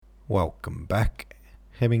Welcome back,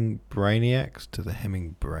 Hemming Brainiacs, to the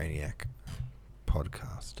Hemming Brainiac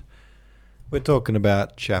podcast. We're talking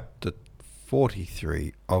about chapter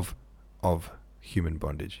 43 of Human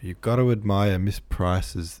Bondage. You've got to admire Miss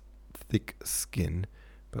Price's thick skin,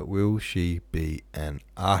 but will she be an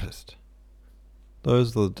artist?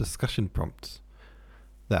 Those are the discussion prompts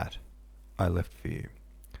that I left for you.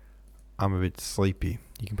 I'm a bit sleepy,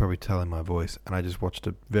 you can probably tell in my voice, and I just watched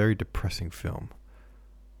a very depressing film.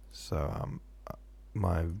 So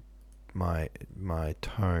my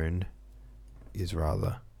tone is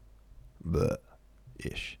rather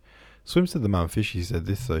bleh-ish. Swims to the Mum Fishy said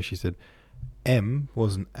this though. She said, M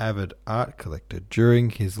was an avid art collector. During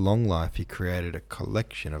his long life he created a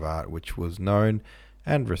collection of art which was known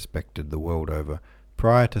and respected the world over.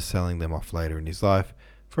 Prior to selling them off later in his life,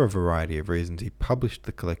 for a variety of reasons, he published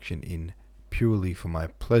the collection in Purely for My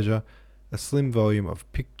Pleasure, a slim volume of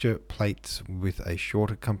picture plates with a short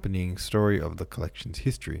accompanying story of the collection's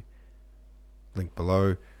history. Link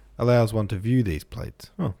below allows one to view these plates.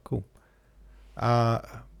 Oh, cool.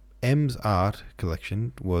 M's art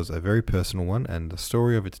collection was a very personal one, and the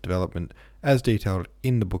story of its development, as detailed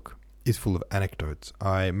in the book, is full of anecdotes.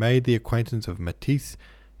 I made the acquaintance of Matisse.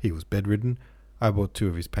 He was bedridden. I bought 2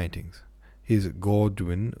 of his paintings. His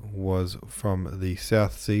Gauguin was from the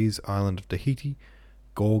South Seas island of Tahiti.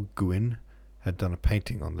 Gauguin had done a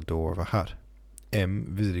painting on the door of a hut. M,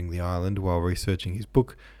 visiting the island while researching his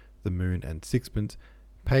book, The Moon and Sixpence,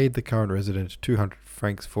 paid the current resident 200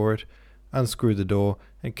 francs for it, unscrewed the door,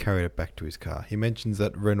 and carried it back to his car. He mentions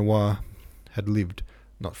that Renoir had lived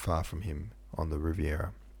not far from him on the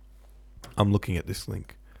Riviera. I'm looking at this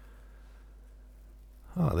link.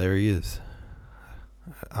 Oh, there he is.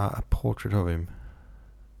 A portrait of him.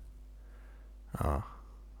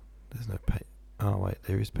 There's no paint. Oh wait,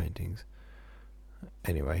 there is paintings.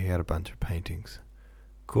 Anyway, he had a bunch of paintings.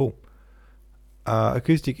 Cool.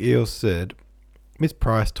 Acoustic Eel said, Miss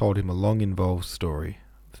Price told him a long involved story.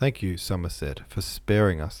 Thank you, Somerset, for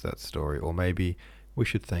sparing us that story, or maybe we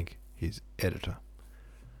should thank his editor.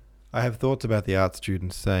 I have thoughts about the art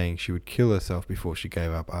student saying she would kill herself before she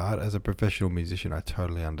gave up art. As a professional musician, I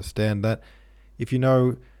totally understand that. If you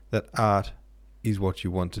know that art is what you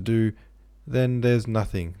want to do, then there's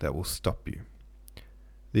nothing that will stop you.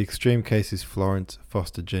 The extreme case is Florence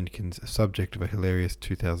Foster Jenkins, subject of a hilarious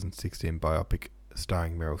 2016 biopic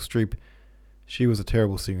starring Meryl Streep. She was a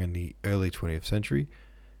terrible singer in the early 20th century.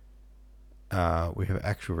 We have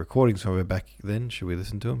actual recordings from her back then. Should we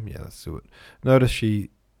listen to them? Yeah, let's do it. Notice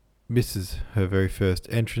she misses her very first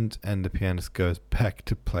entrance and the pianist goes back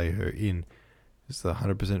to play her in. It's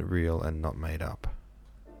 100% real and not made up.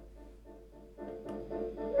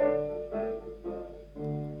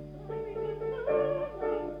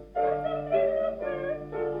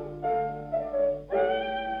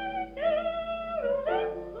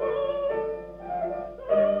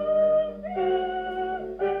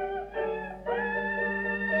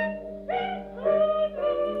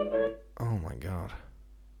 Oh my God.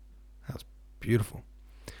 That was beautiful.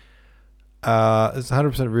 It's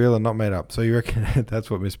 100% real and not made up. So you reckon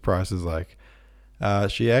that's what Miss Price is like?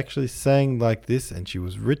 She actually sang like this, and she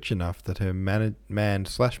was rich enough that her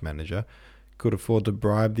man/manager could afford to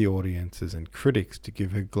bribe the audiences and critics to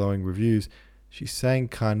give her glowing reviews. She sang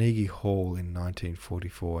Carnegie Hall in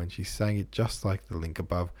 1944, and she sang it just like the link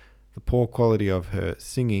above. The poor quality of her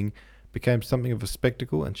singing became something of a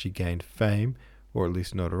spectacle, and she gained fame, or at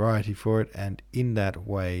least notoriety for it, and in that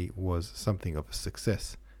way was something of a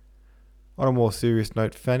success. On a more serious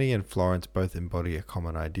note, Fanny and Florence both embody a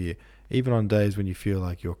common idea. Even on days when you feel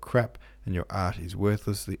like you're crap and your art is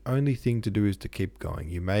worthless, the only thing to do is to keep going.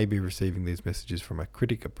 You may be receiving these messages from a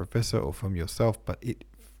critic, a professor, or from yourself, but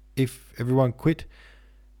if everyone quit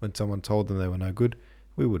when someone told them they were no good,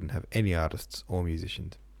 we wouldn't have any artists or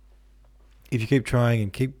musicians. If you keep trying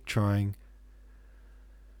and keep trying,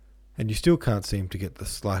 and you still can't seem to get the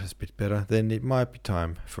slightest bit better, then it might be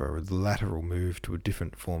time for a lateral move to a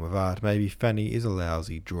different form of art. Maybe Fanny is a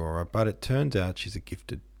lousy drawer, but it turns out she's a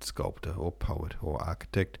gifted sculptor or poet or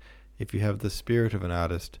architect. If you have the spirit of an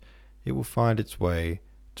artist, it will find its way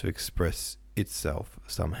to express itself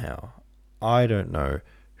somehow. I don't know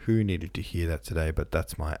who needed to hear that today, but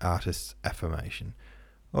that's my artist's affirmation.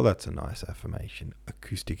 Well, that's a nice affirmation.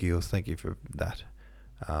 Acoustic Eels, thank you for that.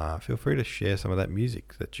 Feel free to share some of that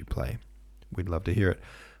music that you play. We'd love to hear it.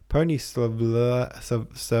 Pony Sauvage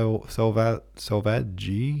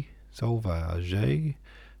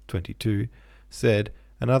 22 said,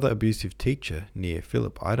 another abusive teacher near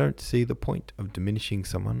Philip. I don't see the point of diminishing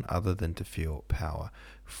someone other than to feel power.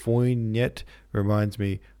 Foynet reminds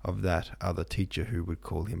me of that other teacher who would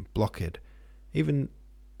call him blockhead. Even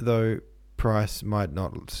though Price might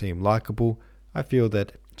not seem likable, I feel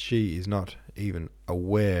that she is not even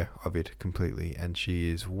aware of it completely, and she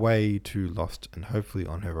is way too lost and hopefully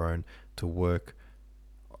on her own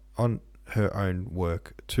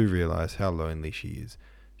work to realize how lonely she is.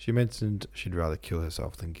 She mentioned she'd rather kill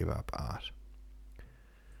herself than give up art.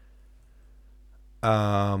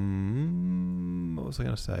 What was I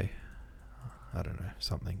going to say? I don't know,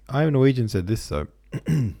 something. I Am Norwegian said this, though.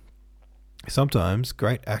 Sometimes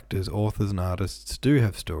great actors, authors, and artists do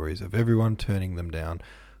have stories of everyone turning them down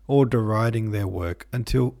or deriding their work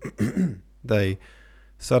until they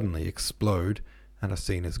suddenly explode and are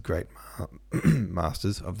seen as great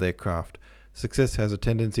masters of their craft. Success has a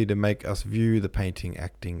tendency to make us view the painting,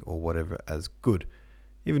 acting, or whatever as good,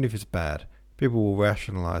 even if it's bad. People will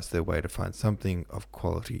rationalize their way to find something of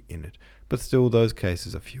quality in it. But still, those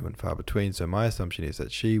cases are few and far between, so my assumption is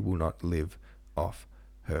that she will not live off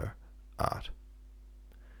her art.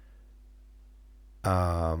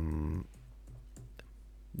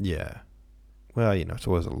 Yeah. Well, it's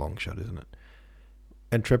always a long shot, isn't it?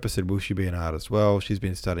 And Trepper said, will she be an artist? Well, she's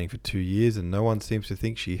been studying for 2 years and no one seems to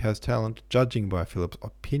think she has talent. Judging by Philip's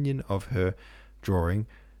opinion of her drawing,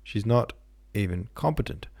 she's not even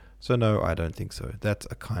competent. So no, I don't think so. That's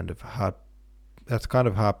kind of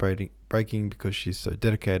heartbreaking because she's so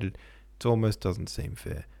dedicated. It almost doesn't seem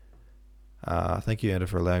fair. Thank you, Anna,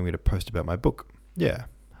 for allowing me to post about my book. Yeah,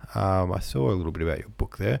 I saw a little bit about your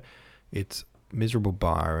book there. It's Miserable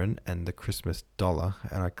Byron and the Christmas Dollar,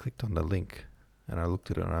 and I clicked on the link and I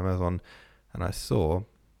looked at it on Amazon and I saw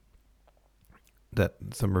that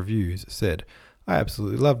some reviews said, I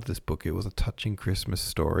absolutely loved this book. It was a touching Christmas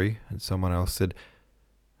story. And someone else said,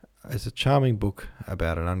 it's a charming book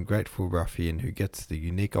about an ungrateful ruffian who gets the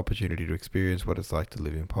unique opportunity to experience what it's like to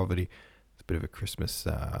live in poverty. It's a bit of a Christmas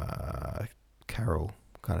carol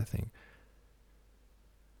kind of thing.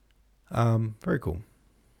 Very cool.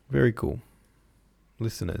 Very cool.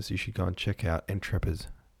 Listeners, you should go and check out Entrepper's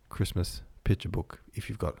Christmas picture book if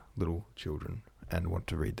you've got little children and want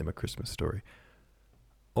to read them a Christmas story.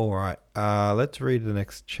 All right, let's read the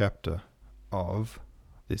next chapter of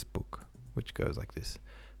this book, which goes like this.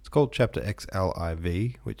 It's called Chapter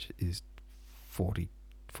XLIV, which is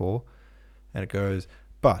 44, and it goes,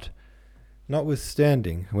 but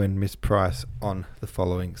notwithstanding when Miss Price on the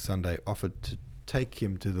following Sunday offered to take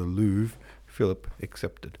him to the Louvre, Philip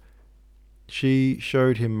accepted. She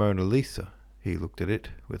showed him Mona Lisa. He looked at it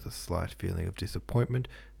with a slight feeling of disappointment,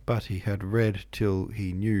 but he had read till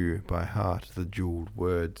he knew by heart the jewelled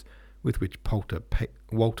words with which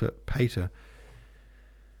Walter Pater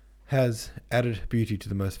has added beauty to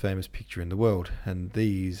the most famous picture in the world, and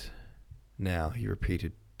these, now, he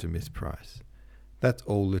repeated to Miss Price. That's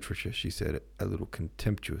all literature, she said a little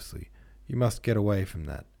contemptuously. You must get away from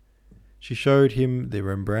that. She showed him the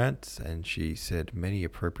Rembrandts, and she said many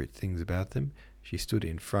appropriate things about them. She stood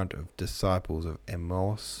in front of disciples of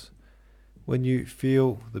Emmaus. When you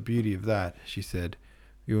feel the beauty of that, she said,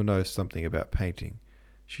 you'll know something about painting.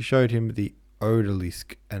 She showed him the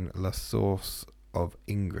Odalisque and La Source of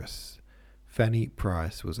Ingres. Fanny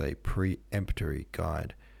Price was a peremptory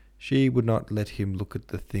guide. She would not let him look at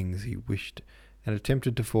the things he wished, and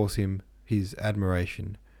attempted to force him his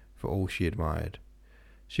admiration for all she admired.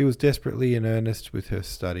 She was desperately in earnest with her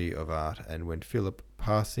study of art, and when Philip,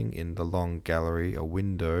 passing in the long gallery a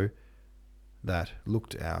window that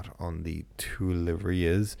looked out on the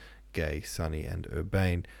Tuileries, gay, sunny, and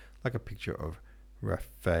urbane, like a picture of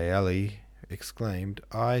Raffaelli, exclaimed,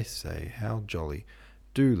 I say, how jolly.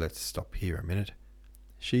 Do let's stop here a minute.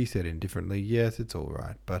 She said indifferently, yes, it's all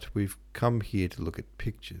right, but we've come here to look at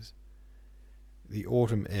pictures. The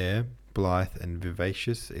autumn air, blithe and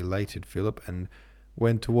vivacious, elated Philip, and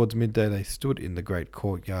when towards midday they stood in the great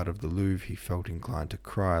courtyard of the Louvre, he felt inclined to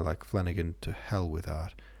cry like Flanagan, to hell with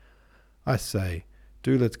art. I say,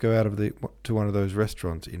 do let's go out to one of those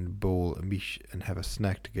restaurants in Boulle Miche and have a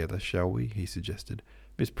snack together, shall we? He suggested.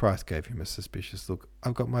 Miss Price gave him a suspicious look.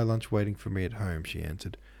 I've got my lunch waiting for me at home, she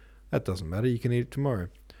answered. That doesn't matter, you can eat it tomorrow.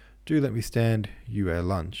 Do let me stand you a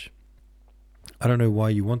lunch. I don't know why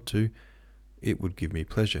you want to. It would give me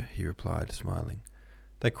pleasure, he replied, smiling.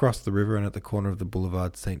 They crossed the river, and at the corner of the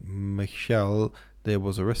boulevard Saint-Michel there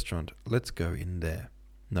was a restaurant. Let's go in there.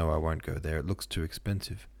 No, I won't go there. It looks too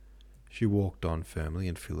expensive. She walked on firmly,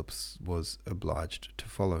 and Philip was obliged to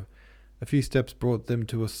follow. A few steps brought them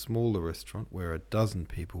to a smaller restaurant where a dozen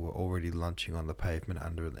people were already lunching on the pavement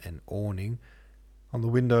under an awning. On the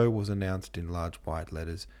window was announced in large white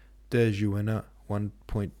letters, Déjeuner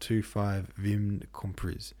 1.25 vim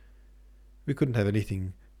compris. We couldn't have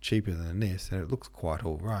anything cheaper than this, and it looks quite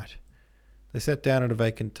all right. They sat down at a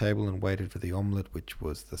vacant table and waited for the omelette, which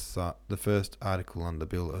was the first article on the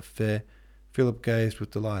bill of fare. Philip gazed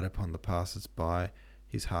with delight upon the passers-by.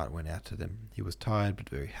 His heart went out to them. He was tired but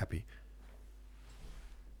very happy.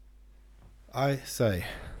 "I say,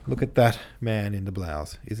 look at that man in the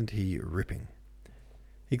blouse. Isn't he ripping?"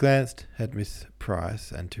 He glanced at Miss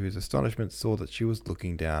Price, and to his astonishment saw that she was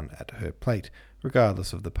looking down at her plate,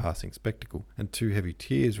 regardless of the passing spectacle, and 2 heavy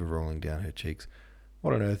tears were rolling down her cheeks.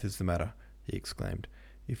 "What on earth is the matter?" he exclaimed.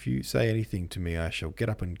 "If you say anything to me, I shall get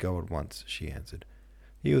up and go at once," she answered.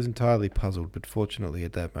 He was entirely puzzled, but fortunately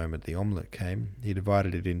at that moment the omelette came. He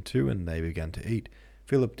divided it in 2, and they began to eat.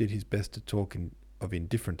 Philip did his best to talk of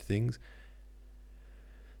indifferent things,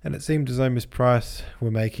 and it seemed as though Miss Price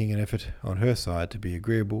were making an effort on her side to be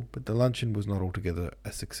agreeable, but the luncheon was not altogether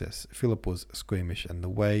a success. Philip was squeamish, and the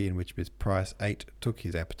way in which Miss Price ate took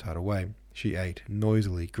his appetite away. She ate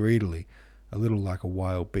noisily, greedily, a little like a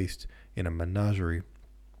wild beast in a menagerie.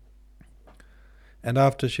 And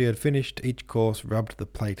after she had finished, each course rubbed the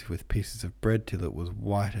plate with pieces of bread till it was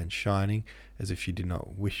white and shining, as if she did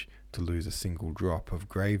not wish to lose a single drop of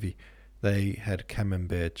gravy. They had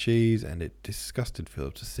camembert cheese, and it disgusted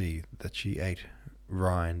Philip to see that she ate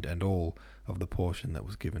rind and all of the portion that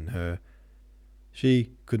was given her.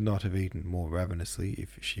 She could not have eaten more ravenously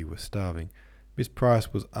if she were starving. Miss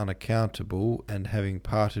Price was unaccountable, and having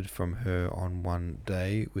parted from her on one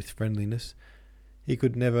day with friendliness, he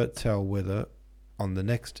could never tell whether on the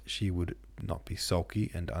next she would not be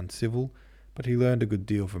sulky and uncivil, but he learned a good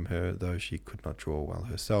deal from her. Though she could not draw well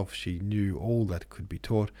herself, she knew all that could be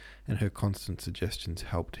taught, and her constant suggestions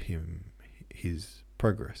helped him his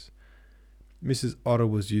progress. Mrs. Otter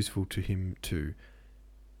was useful to him too,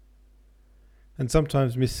 and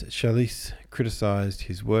sometimes Miss Chalice criticised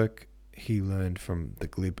his work. He learned from the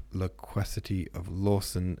glib loquacity of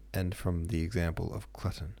Lawson and from the example of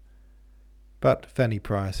Clutton. But Fanny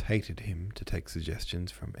Price hated him to take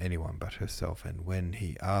suggestions from anyone but herself, and when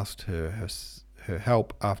he asked her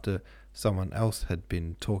help after someone else had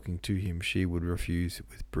been talking to him, she would refuse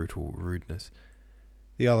with brutal rudeness.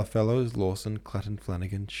 The other fellows, Lawson, Clutton,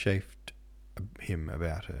 Flanagan, chaffed him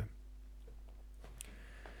about her.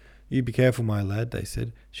 "You be careful, my lad," they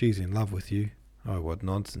said. "She's in love with you." "Oh, what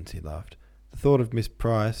nonsense," he laughed. The thought of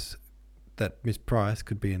that Miss Price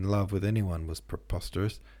could be in love with anyone was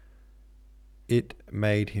preposterous. It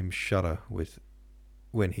made him shudder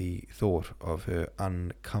when he thought of her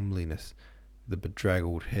uncomeliness, the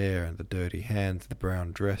bedraggled hair and the dirty hands, the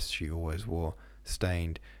brown dress she always wore,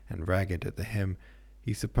 stained and ragged at the hem.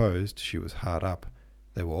 He supposed she was hard up.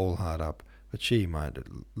 They were all hard up, but she might at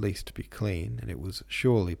least be clean, and it was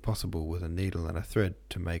surely possible with a needle and a thread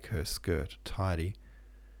to make her skirt tidy.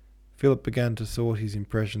 Philip began to sort his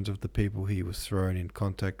impressions of the people he was thrown in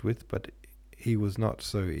contact with, but he was not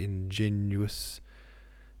so ingenuous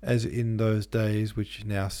as in those days which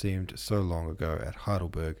now seemed so long ago at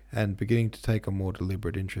Heidelberg, and beginning to take a more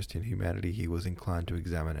deliberate interest in humanity, he was inclined to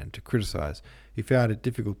examine and to criticize. He found it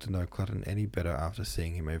difficult to know Clutton any better after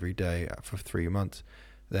seeing him every day for 3 months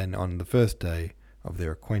than on the first day of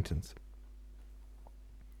their acquaintance.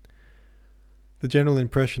 The general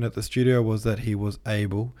impression at the studio was that he was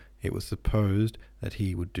able. It was supposed that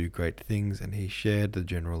he would do great things, and he shared the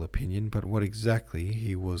general opinion, but what exactly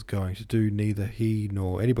he was going to do neither he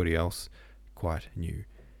nor anybody else quite knew.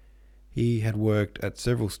 He had worked at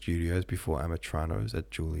several studios before Amatrano's,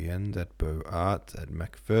 at Julien's, at Beaux Arts, at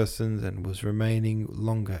Macpherson's, and was remaining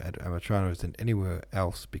longer at Amatrano's than anywhere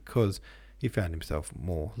else because he found himself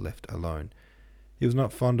more left alone. He was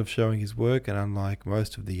not fond of showing his work, and unlike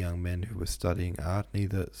most of the young men who were studying art,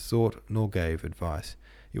 neither sought nor gave advice.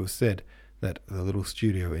 It was said that the little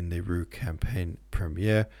studio in the Rue Campagne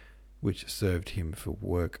Premiere, which served him for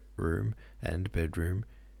work-room and bedroom,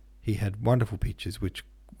 he had wonderful pictures which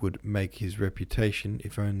would make his reputation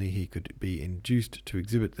if only he could be induced to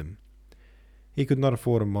exhibit them. He could not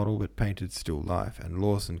afford a model, but painted still life, and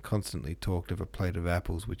Lawson constantly talked of a plate of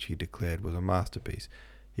apples which he declared was a masterpiece.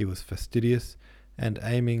 He was fastidious, and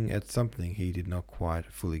aiming at something he did not quite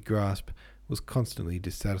fully grasp, was constantly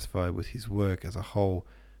dissatisfied with his work as a whole.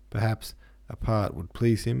 Perhaps a part would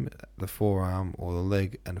please him, the forearm or the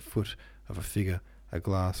leg and a foot of a figure, a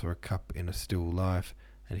glass or a cup in a still life,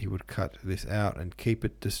 and he would cut this out and keep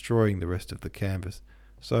it, destroying the rest of the canvas,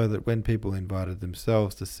 so that when people invited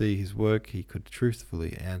themselves to see his work, he could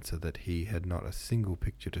truthfully answer that he had not a single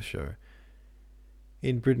picture to show.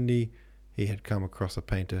 In Brittany he had come across a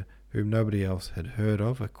painter whom nobody else had heard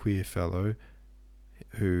of, a queer fellow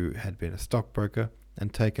who had been a stockbroker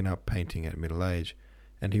and taken up painting at middle age,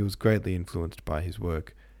 and he was greatly influenced by his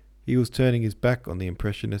work. He was turning his back on the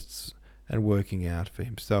Impressionists and working out for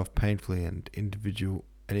himself painfully an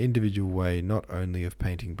individual way not only of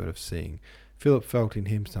painting but of seeing. Philip felt in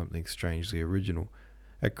him something strangely original.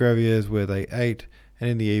 At Gravier's, where they ate, and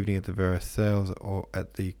in the evening at the various sales, or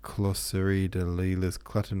at the Closerie de Lille's,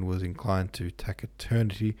 Clutton was inclined to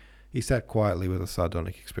taciturnity. He sat quietly with a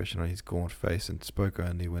sardonic expression on his gaunt face, and spoke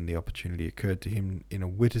only when the opportunity occurred to him in a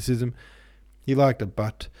witticism. He liked a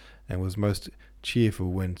butt, and was most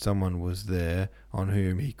cheerful when someone was there on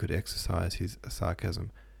whom he could exercise his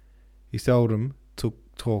sarcasm. He seldom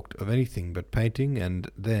talked of anything but painting, and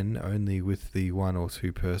then only with the one or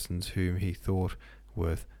two persons whom he thought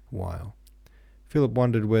worth while. Philip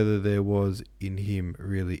wondered whether there was in him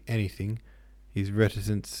really anything. His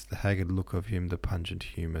reticence, the haggard look of him, the pungent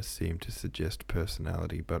humour seemed to suggest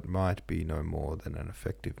personality, but might be no more than an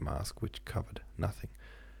effective mask which covered nothing.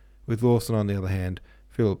 With Lawson, on the other hand,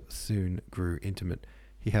 Philip soon grew intimate.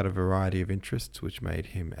 He had a variety of interests which made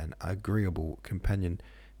him an agreeable companion.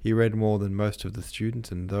 He read more than most of the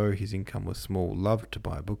students, and though his income was small, loved to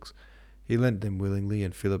buy books. He lent them willingly,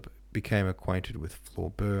 and Philip became acquainted with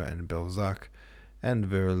Flaubert and Balzac, and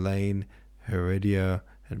Verlaine, Heredia,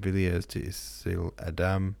 and Villiers d'Isle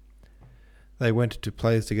Adam. They went to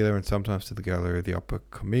plays together, and sometimes to the gallery of the Opera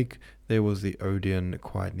Comique. There was the Odeon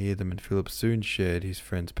quite near them, and Philip soon shared his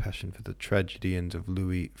friend's passion for the tragedians of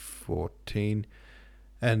Louis XIV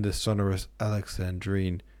and the sonorous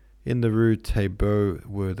Alexandrine. In the Rue Taitbout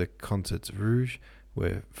were the Concerts Rouge,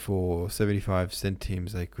 where for 75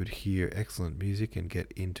 centimes they could hear excellent music and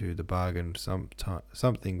get into the bargain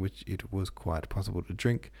something which it was quite possible to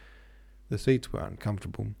drink. The seats were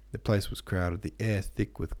uncomfortable, the place was crowded, the air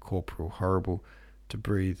thick with corporal horrible to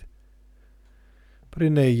breathe. But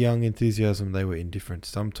in their young enthusiasm they were indifferent.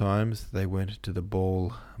 Sometimes they went to the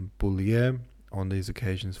Bal Bullier. On these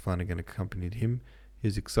occasions Flanagan accompanied him.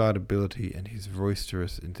 His excitability and his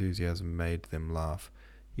roisterous enthusiasm made them laugh.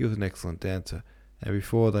 He was an excellent dancer, and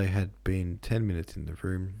before they had been 10 minutes in the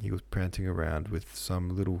room, he was prancing around with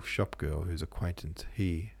some little shop girl whose acquaintance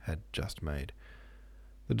he had just made.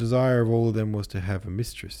 The desire of all of them was to have a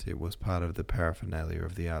mistress. It was part of the paraphernalia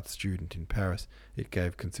of the art student in Paris. It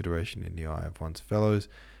gave consideration in the eye of one's fellows.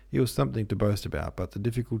 It was something to boast about, but the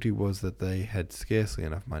difficulty was that they had scarcely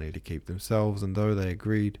enough money to keep themselves, and though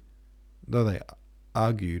they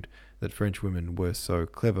argued that French women were so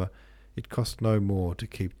clever, it cost no more to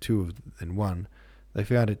keep two than one. They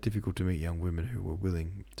found it difficult to meet young women who were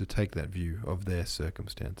willing to take that view of their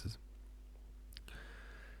circumstances.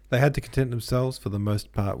 They had to content themselves for the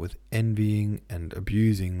most part with envying and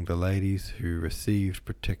abusing the ladies who received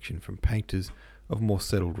protection from painters of more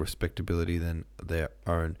settled respectability than their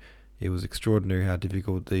own. It was extraordinary how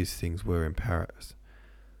difficult these things were in Paris.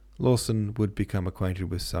 Lawson would become acquainted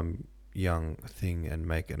with some young thing and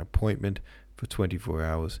make an appointment for 24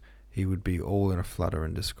 hours. He would be all in a flutter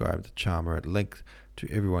and describe the charmer at length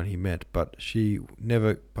to everyone he met, but she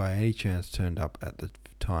never by any chance turned up at the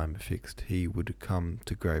time fixed. He would come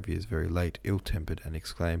to Gravier's very late, ill-tempered, and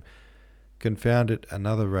exclaim, "Confound it,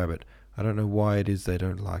 another rabbit. I don't know why it is they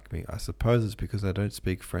don't like me. I suppose it's because I don't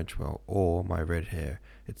speak French well, or my red hair.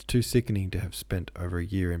 It's too sickening to have spent over a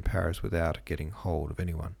year in Paris without getting hold of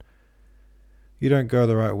anyone." "You don't go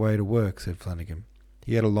the right way to work," said Flanagan.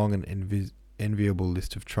 He had a long and enviable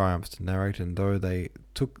list of triumphs to narrate, and though they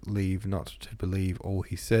took leave not to believe all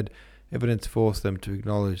he said, evidence forced them to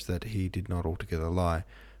acknowledge that he did not altogether lie.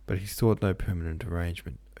 But he sought no permanent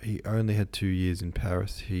arrangement. He only had 2 years in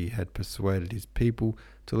Paris. He had persuaded his people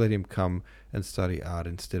to let him come and study art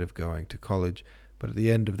instead of going to college, but at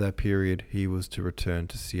the end of that period he was to return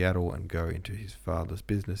to Seattle and go into his father's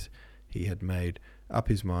business. He had made up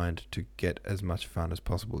his mind to get as much fun as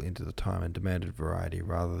possible into the time and demanded variety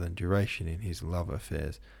rather than duration in his love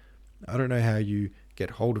affairs. "I don't know how you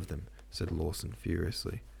get hold of them," said Lawson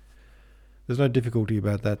furiously. "There's no difficulty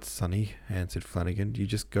about that, sonny," answered Flanagan. "You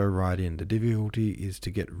just go right in. The difficulty is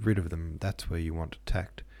to get rid of them. That's where you want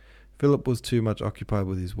tact." Philip was too much occupied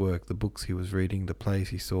with his work, the books he was reading, the plays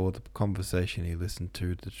he saw, the conversation he listened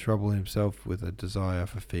to trouble himself with a desire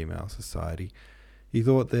for female society. He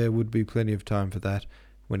thought there would be plenty of time for that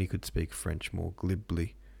when he could speak French more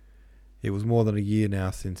glibly. It was more than a year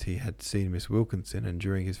now since he had seen Miss Wilkinson, and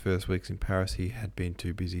during his first weeks in Paris he had been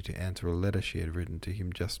too busy to answer a letter she had written to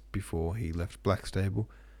him just before he left Blackstable.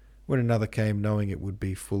 When another came, knowing it would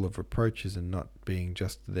be full of reproaches, and not being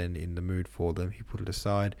just then in the mood for them, he put it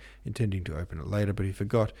aside, intending to open it later, but he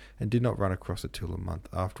forgot, and did not run across it till a month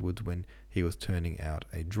afterwards, when he was turning out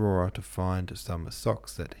a drawer to find some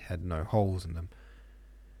socks that had no holes in them.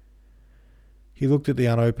 He looked at the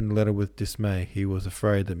unopened letter with dismay. He was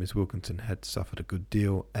afraid that Miss Wilkinson had suffered a good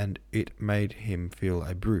deal, and it made him feel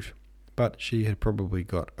a brute. But she had probably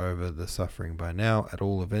got over the suffering by now, at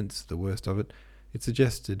all events, the worst of it. It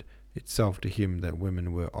suggested itself to him that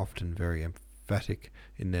women were often very emphatic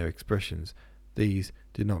in their expressions. These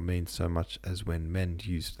did not mean so much as when men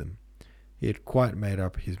used them. He had quite made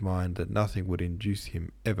up his mind that nothing would induce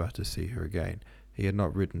him ever to see her again. He had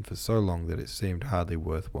not written for so long that it seemed hardly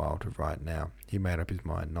worthwhile to write now. He made up his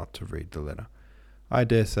mind not to read the letter. I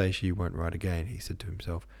dare say she won't write again, he said to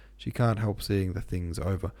himself. She can't help seeing the things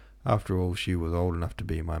over. After all, she was old enough to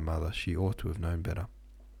be my mother. She ought to have known better.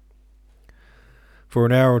 For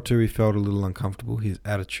an hour or two he felt a little uncomfortable. His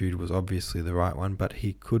attitude was obviously the right one, but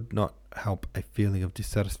he could not help a feeling of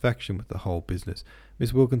dissatisfaction with the whole business.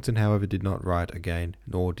 Miss Wilkinson, however, did not write again,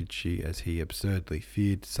 nor did she, as he absurdly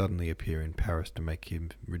feared, suddenly appear in Paris to make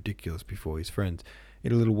him ridiculous before his friends.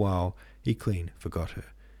 In a little while he clean forgot her.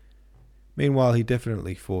 Meanwhile he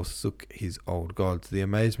definitely forsook his old gods. The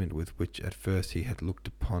amazement with which at first he had looked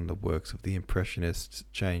upon the works of the Impressionists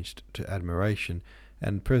changed to admiration,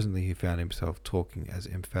 and presently he found himself talking as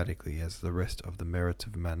emphatically as the rest of the merits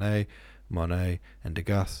of Manet, Monet, and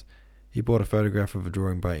Degas. He bought a photograph of a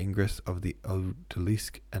drawing by Ingres of the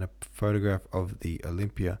Odalisque and a photograph of the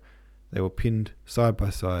Olympia. They were pinned side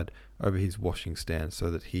by side over his washing stand so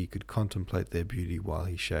that he could contemplate their beauty while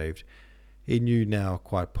he shaved. He knew now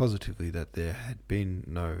quite positively that there had been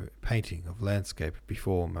no painting of landscape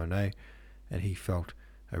before Monet, and he felt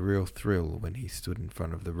a real thrill when he stood in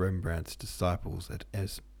front of the Rembrandt's disciples at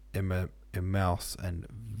Emmaus and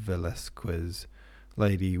Velasquez'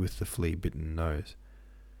 Lady with the Flea-Bitten Nose.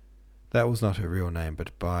 That was not her real name,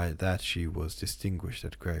 but by that she was distinguished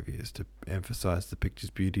at Gravier's to emphasize the picture's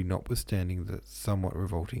beauty, notwithstanding the somewhat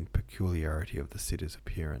revolting peculiarity of the sitter's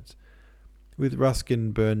appearance. With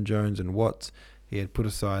Ruskin, Burne-Jones, and Watts, he had put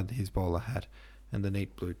aside his bowler hat and the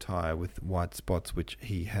neat blue tie with white spots which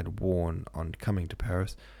he had worn on coming to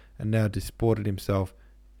Paris, and now disported himself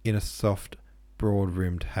in a soft,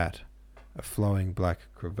 broad-rimmed hat, a flowing black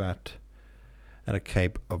cravat, and a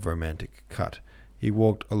cape of romantic cut. He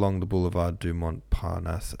walked along the boulevard du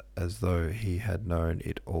Montparnasse as though he had known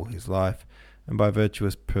it all his life, and by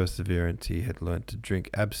virtuous perseverance he had learnt to drink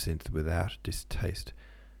absinthe without distaste.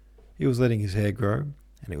 He was letting his hair grow,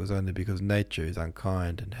 and it was only because nature is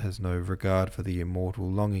unkind and has no regard for the immortal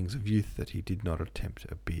longings of youth that he did not attempt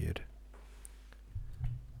a beard.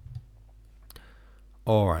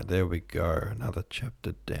 Alright, there we go. Another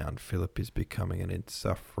chapter down. Philip is becoming an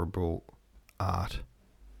insufferable art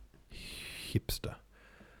hipster.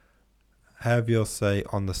 Have your say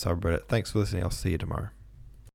on the subreddit. Thanks for listening. I'll see you tomorrow.